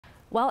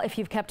Well, if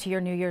you've kept to your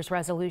New Year's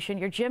resolution,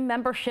 your gym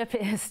membership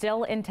is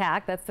still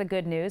intact. That's the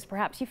good news.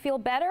 Perhaps you feel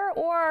better,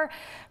 or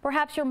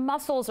perhaps your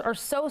muscles are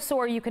so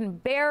sore you can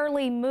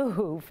barely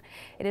move.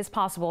 It is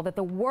possible that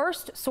the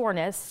worst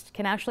soreness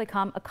can actually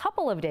come a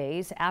couple of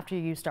days after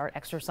you start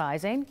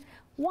exercising.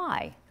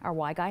 Why? Our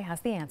Why Guy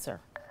has the answer.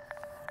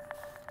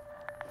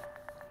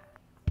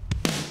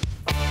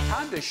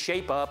 Time to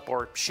shape up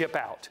or ship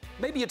out.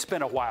 Maybe it's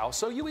been a while,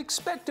 so you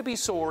expect to be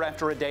sore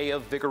after a day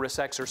of vigorous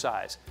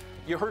exercise.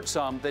 You hurt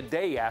some the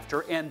day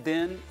after, and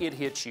then it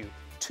hits you.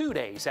 2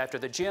 days after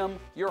the gym,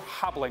 you're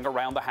hobbling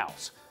around the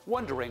house,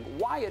 wondering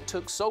why it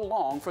took so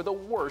long for the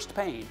worst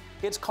pain.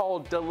 It's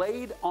called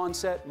delayed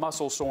onset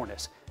muscle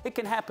soreness. It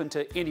can happen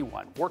to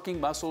anyone working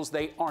muscles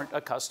they aren't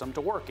accustomed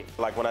to working.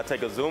 Like when I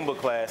take a Zumba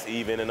class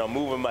even, and I'm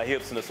moving my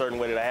hips in a certain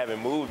way that I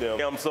haven't moved them,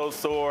 I'm so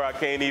sore I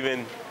can't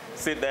even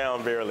sit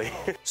down barely.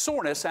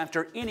 Soreness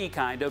after any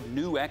kind of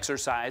new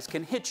exercise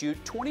can hit you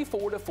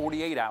 24 to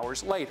 48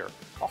 hours later.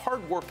 A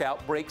hard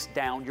workout breaks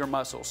down your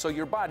muscles so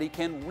your body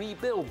can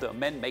rebuild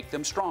them and make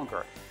them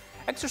stronger.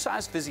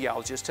 Exercise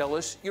physiologists tell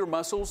us your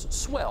muscles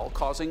swell,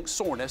 causing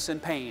soreness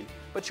and pain,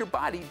 but your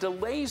body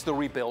delays the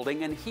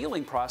rebuilding and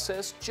healing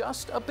process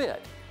just a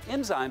bit.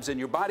 Enzymes in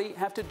your body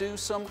have to do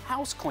some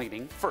house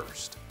cleaning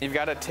first. You've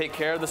got to take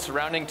care of the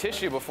surrounding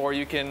tissue before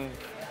you can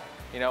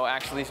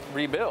actually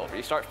rebuild.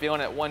 You start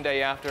feeling it one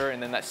day after,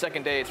 and then that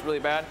second day it's really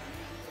bad.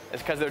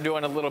 It's because they're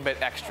doing a little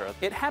bit extra.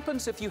 It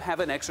happens if you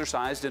haven't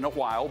exercised in a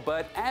while,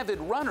 but avid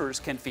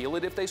runners can feel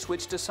it if they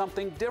switch to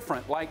something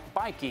different like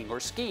biking or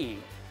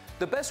skiing.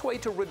 The best way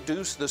to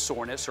reduce the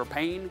soreness or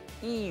pain,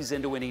 ease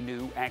into any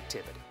new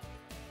activity.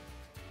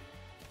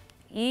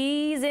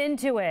 Ease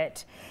into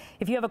it.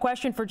 If you have a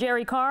question for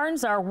Jerry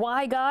Carnes, our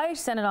Why Guy,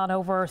 send it on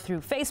over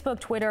through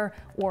Facebook, Twitter,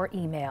 or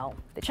email.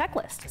 The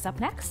checklist is up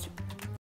next.